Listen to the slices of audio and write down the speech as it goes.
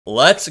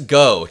Let's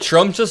go.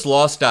 Trump just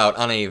lost out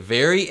on a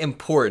very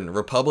important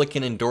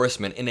Republican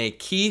endorsement in a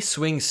key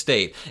swing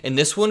state, and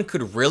this one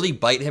could really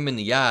bite him in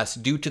the ass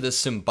due to the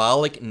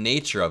symbolic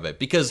nature of it,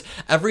 because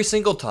every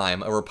single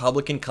time a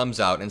Republican comes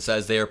out and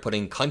says they are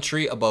putting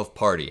country above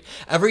party,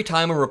 every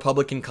time a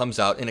Republican comes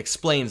out and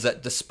explains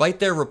that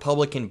despite their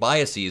Republican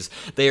biases,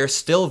 they are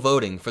still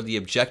voting for the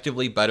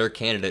objectively better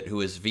candidate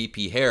who is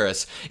VP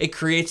Harris, it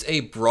creates a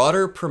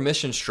broader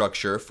permission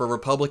structure for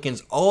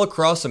Republicans all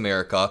across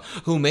America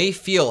who may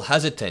feel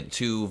hesitant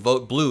to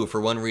vote blue for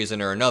one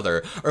reason or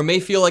another, or may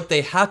feel like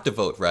they have to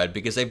vote red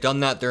because they've done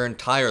that their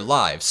entire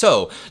lives.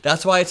 So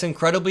that's why it's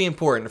incredibly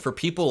important for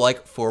people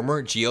like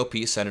former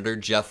GOP Senator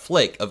Jeff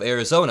Flake of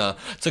Arizona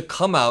to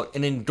come out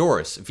and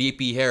endorse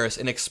VP Harris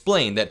and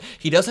explain that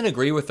he doesn't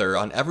agree with her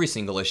on every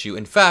single issue.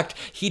 In fact,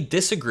 he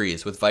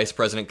disagrees with Vice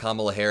President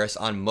Kamala Harris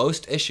on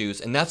most issues,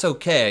 and that's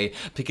okay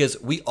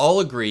because we all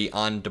agree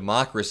on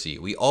democracy.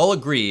 We all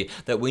agree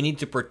that we need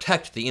to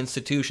protect the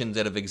institutions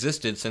that have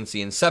existed since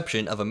the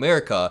inception of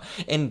America,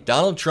 and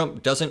Donald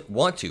Trump doesn't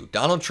want to.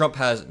 Donald Trump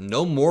has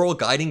no moral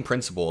guiding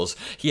principles.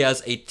 He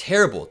has a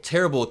terrible,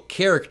 terrible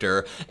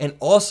character, and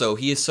also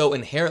he is so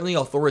inherently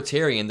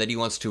authoritarian that he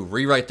wants to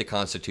rewrite the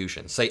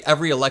Constitution, say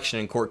every election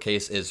and court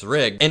case is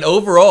rigged, and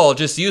overall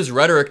just use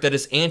rhetoric that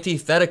is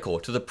antithetical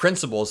to the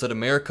principles that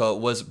America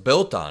was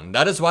built on.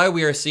 That is why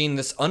we are seeing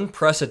this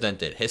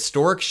unprecedented,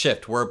 historic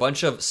shift where a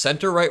bunch of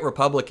center-right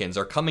Republicans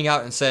are coming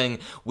out and saying,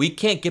 we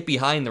can't get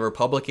behind the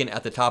Republican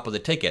at the top of the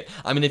ticket.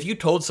 I mean, if you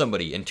told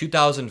somebody in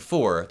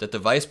 2004 that the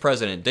Vice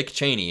President, Dick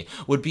Cheney,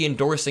 would be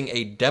endorsing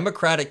a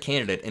Democratic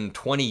candidate in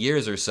 20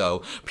 years or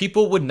so,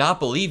 people would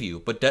not believe you.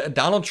 But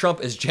Donald Trump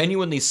is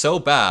genuinely so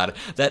bad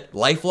that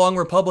lifelong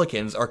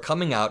Republicans are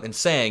coming out and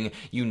saying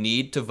you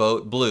need to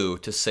vote blue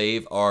to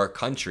save our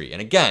country.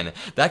 And again,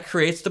 that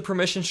creates the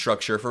permission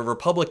structure for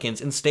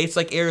Republicans in states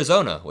like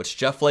Arizona, which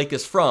Jeff Flake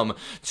is from,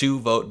 to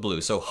vote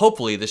blue. So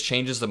hopefully this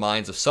changes the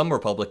minds of some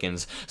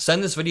Republicans.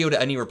 Send this video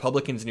to any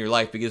Republicans in your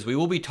life because we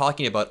will be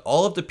talking about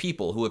all of the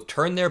people who have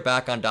turned their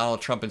back on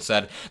Donald Trump and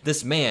said,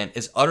 this man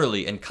is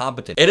utterly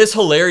incompetent. It is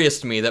hilarious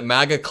to me that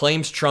MAGA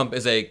claims Trump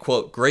is a,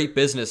 quote, great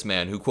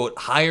businessman who, quote,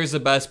 hires the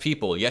best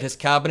people, yet his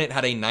cabinet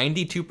had a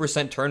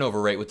 92%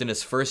 turnover rate within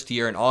his first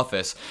year in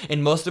office,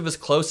 and most of his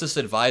closest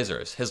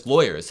advisors, his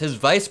lawyers, his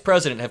vice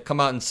president have come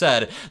out and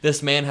said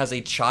this man has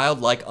a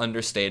childlike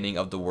understanding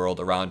of the world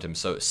around him.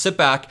 So sit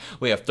back,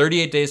 we have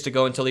 38 days to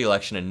go until the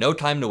election and no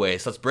time to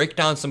waste. Let's break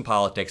down some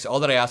politics. All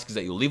that I ask is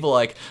that you leave a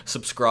like,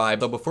 subscribe.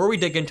 Though before we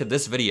dig into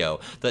this video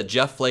that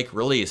Jeff Flake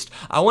released,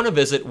 I want to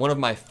visit one of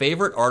my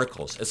favorite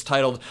articles. It's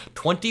titled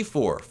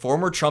 24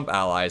 Former Trump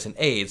Allies and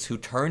Aides Who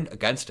Turned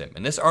Against Him.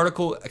 And this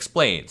article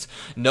explains,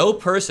 no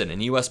person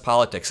in US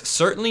politics,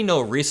 certainly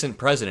no recent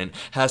president,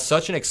 has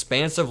such an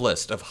expansive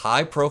list of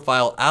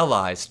high-profile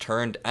allies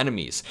turned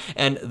enemies.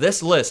 And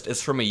this list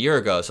is from a year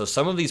ago, so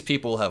some of these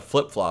people have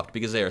flip-flopped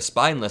because they are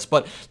spineless,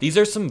 but these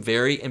are some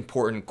very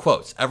important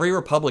quotes. Every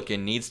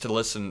Republican needs to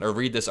listen or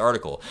read this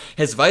article.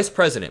 His vice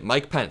president,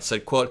 Mike Pence,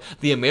 said, quote,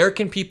 the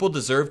American people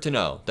deserve to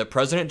know that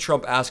President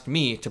Trump asked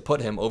me to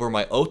put him over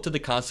my oath to the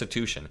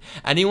Constitution.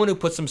 Anyone who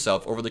puts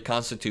himself over the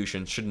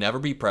Constitution should never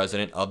be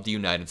president of the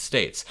United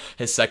States.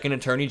 His second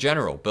attorney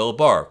general, Bill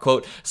Barr,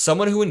 quote,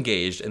 someone who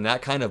engaged in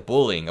that kind of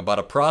bullying about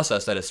a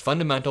process that is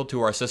fundamental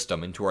to our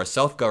system and to our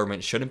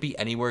self-government shouldn't be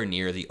anywhere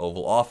near the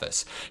Oval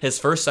Office. His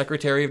first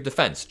Secretary of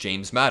Defense,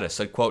 James Mattis,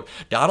 said, quote,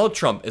 Donald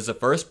Trump is the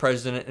first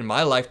president in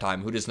my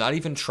lifetime who does not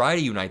even try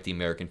to unite the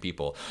American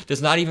people,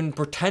 does not even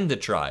pretend to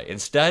try.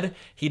 Instead,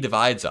 he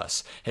divides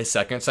us. His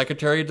second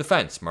Secretary of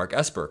Defense, Mark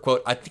Esper,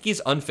 quote, I think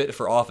he's unfit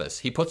for office.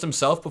 He puts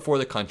himself before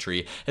the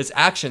country. His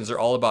actions are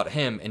all about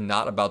him and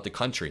not about the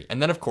country.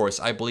 And then, of course,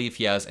 I believe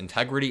he has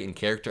integrity and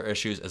character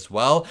issues as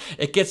well.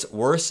 It gets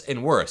worse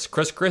and worse.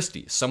 Chris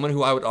Christie, someone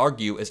who I would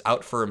argue is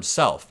out for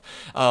himself.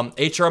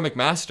 H.R.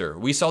 McMaster,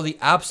 we saw the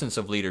absence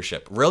of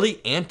leadership,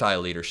 really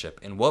anti-leadership,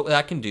 and what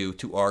that can do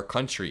to our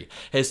country.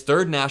 His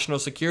third national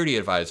security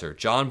advisor,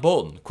 John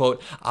Bolton,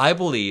 quote, I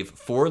believe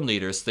foreign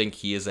leaders think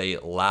he is a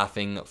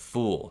laughing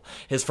fool.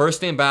 His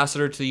first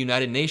ambassador to the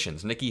United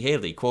Nations, Nikki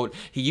Haley, quote,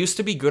 he used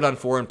to be good on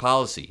foreign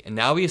policy, and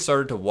now he has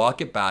started to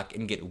walk it back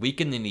and get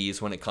weak in the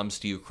knees when it comes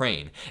to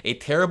Ukraine. A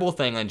terrible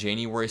thing on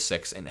January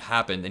 6th and it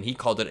happened, and he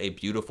called it a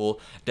beautiful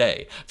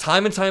day.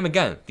 Time and time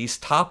again, these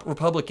top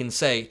Republicans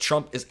say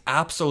Trump is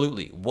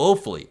absolutely,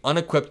 woefully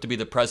unequipped to be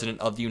the president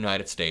of the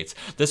United States.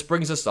 This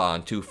brings us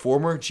on to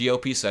former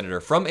GOP senator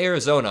from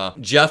Arizona,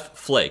 Jeff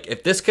Flake.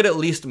 If this could at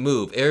least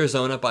move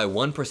Arizona by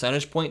 1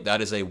 percentage point,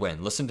 that is a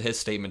win. Listen to his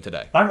statement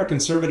today. I'm a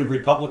conservative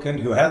Republican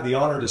who had the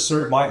honor to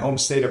serve my home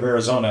state of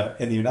Arizona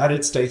in the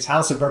United States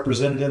House of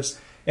Representatives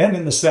and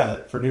in the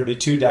Senate for nearly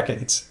 2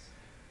 decades.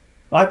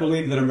 I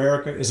believe that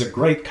America is a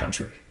great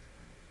country.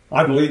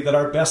 I believe that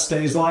our best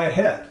days lie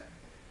ahead.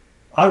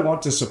 I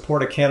want to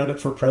support a candidate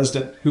for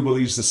president who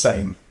believes the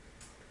same.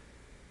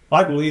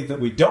 I believe that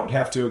we don't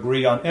have to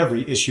agree on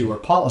every issue or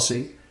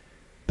policy,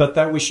 but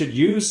that we should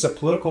use the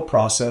political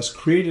process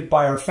created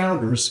by our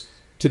founders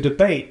to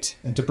debate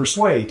and to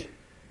persuade,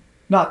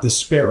 not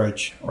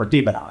disparage or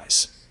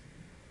demonize.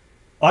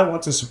 I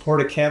want to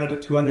support a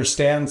candidate who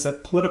understands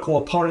that political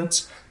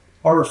opponents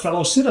are our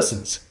fellow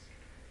citizens,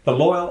 the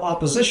loyal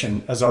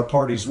opposition as our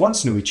parties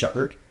once knew each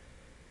other,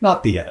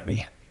 not the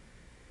enemy.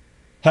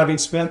 Having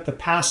spent the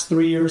past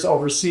 3 years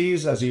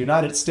overseas as a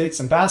United States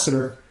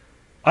ambassador,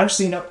 I've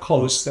seen up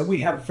close that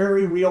we have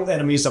very real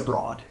enemies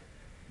abroad.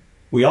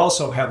 We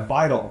also have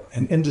vital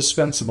and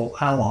indispensable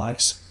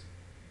allies.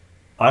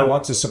 I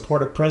want to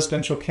support a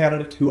presidential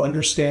candidate who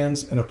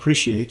understands and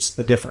appreciates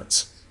the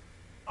difference.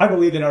 I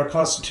believe in our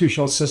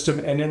constitutional system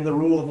and in the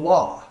rule of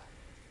law,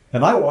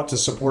 and I want to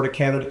support a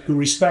candidate who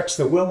respects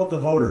the will of the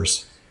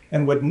voters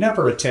and would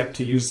never attempt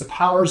to use the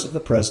powers of the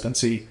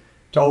presidency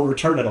to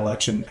overturn an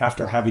election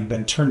after having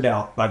been turned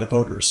out by the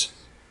voters.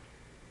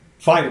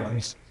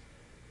 Finally,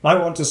 I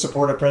want to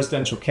support a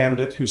presidential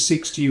candidate who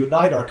seeks to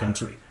unite our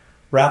country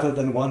rather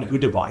than one who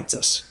divides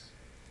us.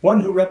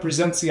 One who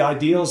represents the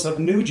ideals of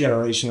a new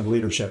generation of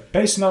leadership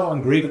based not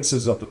on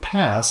grievances of the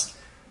past,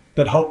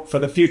 but hope for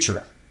the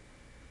future.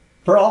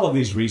 For all of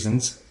these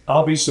reasons,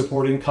 I'll be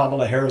supporting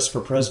Kamala Harris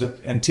for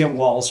president and Tim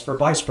Walz for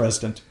vice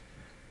president.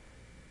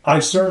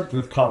 I've served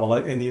with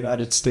Kamala in the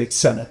United States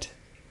Senate.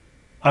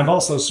 I've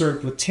also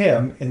served with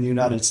Tim in the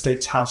United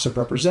States House of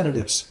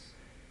Representatives.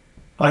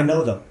 I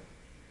know them.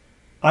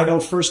 I know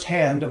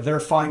firsthand of their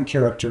fine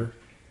character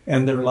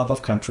and their love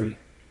of country.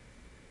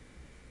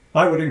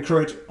 I would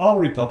encourage all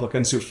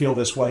Republicans who feel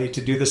this way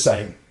to do the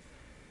same.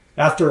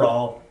 After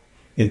all,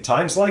 in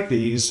times like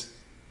these,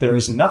 there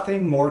is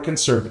nothing more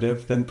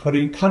conservative than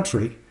putting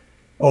country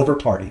over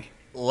party.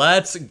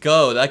 Let's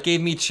go. That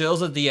gave me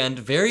chills at the end.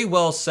 Very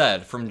well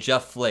said from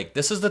Jeff Flake.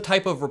 This is the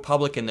type of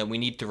Republican that we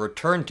need to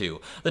return to.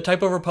 The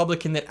type of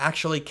Republican that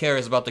actually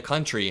cares about the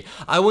country.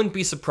 I wouldn't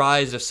be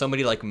surprised if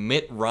somebody like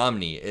Mitt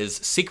Romney is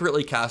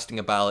secretly casting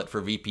a ballot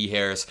for VP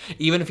Harris,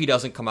 even if he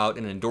doesn't come out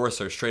and endorse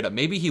her straight up.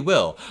 Maybe he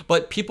will.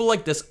 But people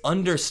like this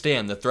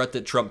understand the threat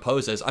that Trump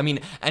poses. I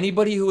mean,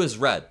 anybody who has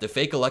read the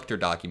fake elector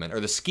document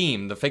or the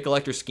fake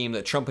elector scheme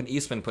that Trump and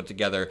Eastman put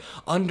together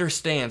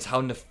understands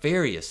how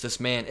nefarious this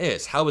man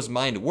is, how his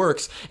mind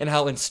works, and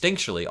how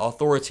instinctually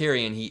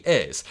authoritarian he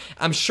is.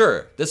 I'm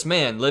sure this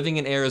man living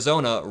in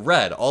Arizona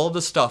read all of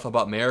the stuff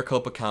about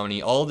Maricopa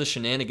County, all of the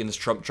shenanigans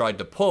Trump tried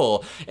to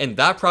pull, and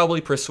that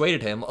probably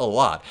persuaded him a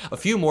lot. A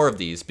few more of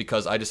these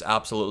because I just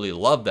absolutely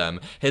love them.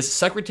 His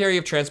Secretary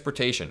of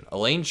Transportation,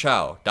 Elaine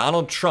Chao,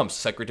 Donald Trump's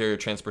Secretary of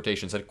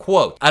Transportation, said,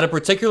 quote, "At a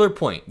particular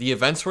point, the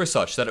events were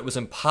such that it was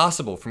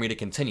impossible for me to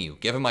continue,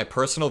 given my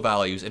personal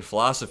values and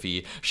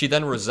philosophy." She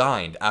then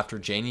resigned after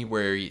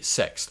January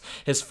 6th.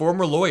 His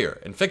former lawyer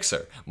and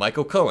fixer,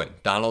 Michael Cohen,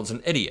 Donald's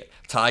an idiot.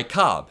 Ty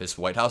Cobb, his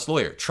White House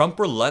lawyer. Trump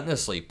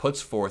relentlessly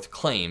puts forth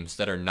claims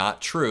that are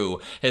not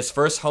true. His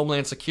first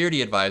Homeland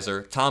Security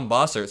advisor, Tom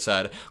Bossert,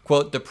 said,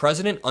 quote, "The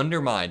president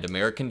undermined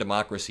American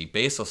democracy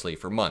baselessly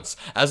for months.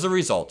 As a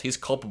result, he's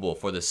culpable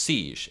for the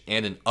siege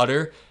and an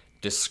utter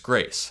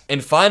disgrace."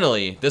 And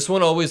finally, this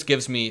one always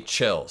gives me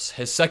chills.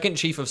 His second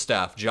chief of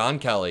staff, John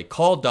Kelly,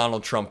 called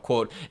Donald Trump,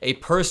 quote, "a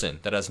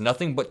person that has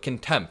nothing but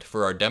contempt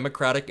for our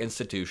democratic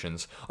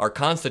institutions, our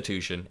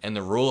Constitution, and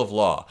the rule of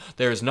law.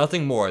 There is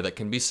nothing more that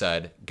can be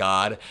said.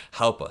 God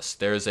help us."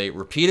 There is a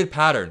repeated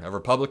pattern of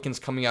Republicans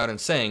coming out and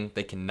saying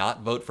they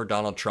cannot vote for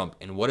Donald Trump.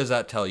 And what does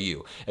that tell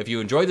you? If you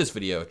enjoyed this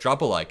video,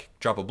 drop a like,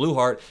 drop a blue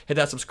heart, hit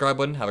that subscribe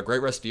button. Have a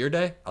great rest of your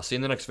day. I'll see you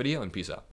in the next video, and peace out.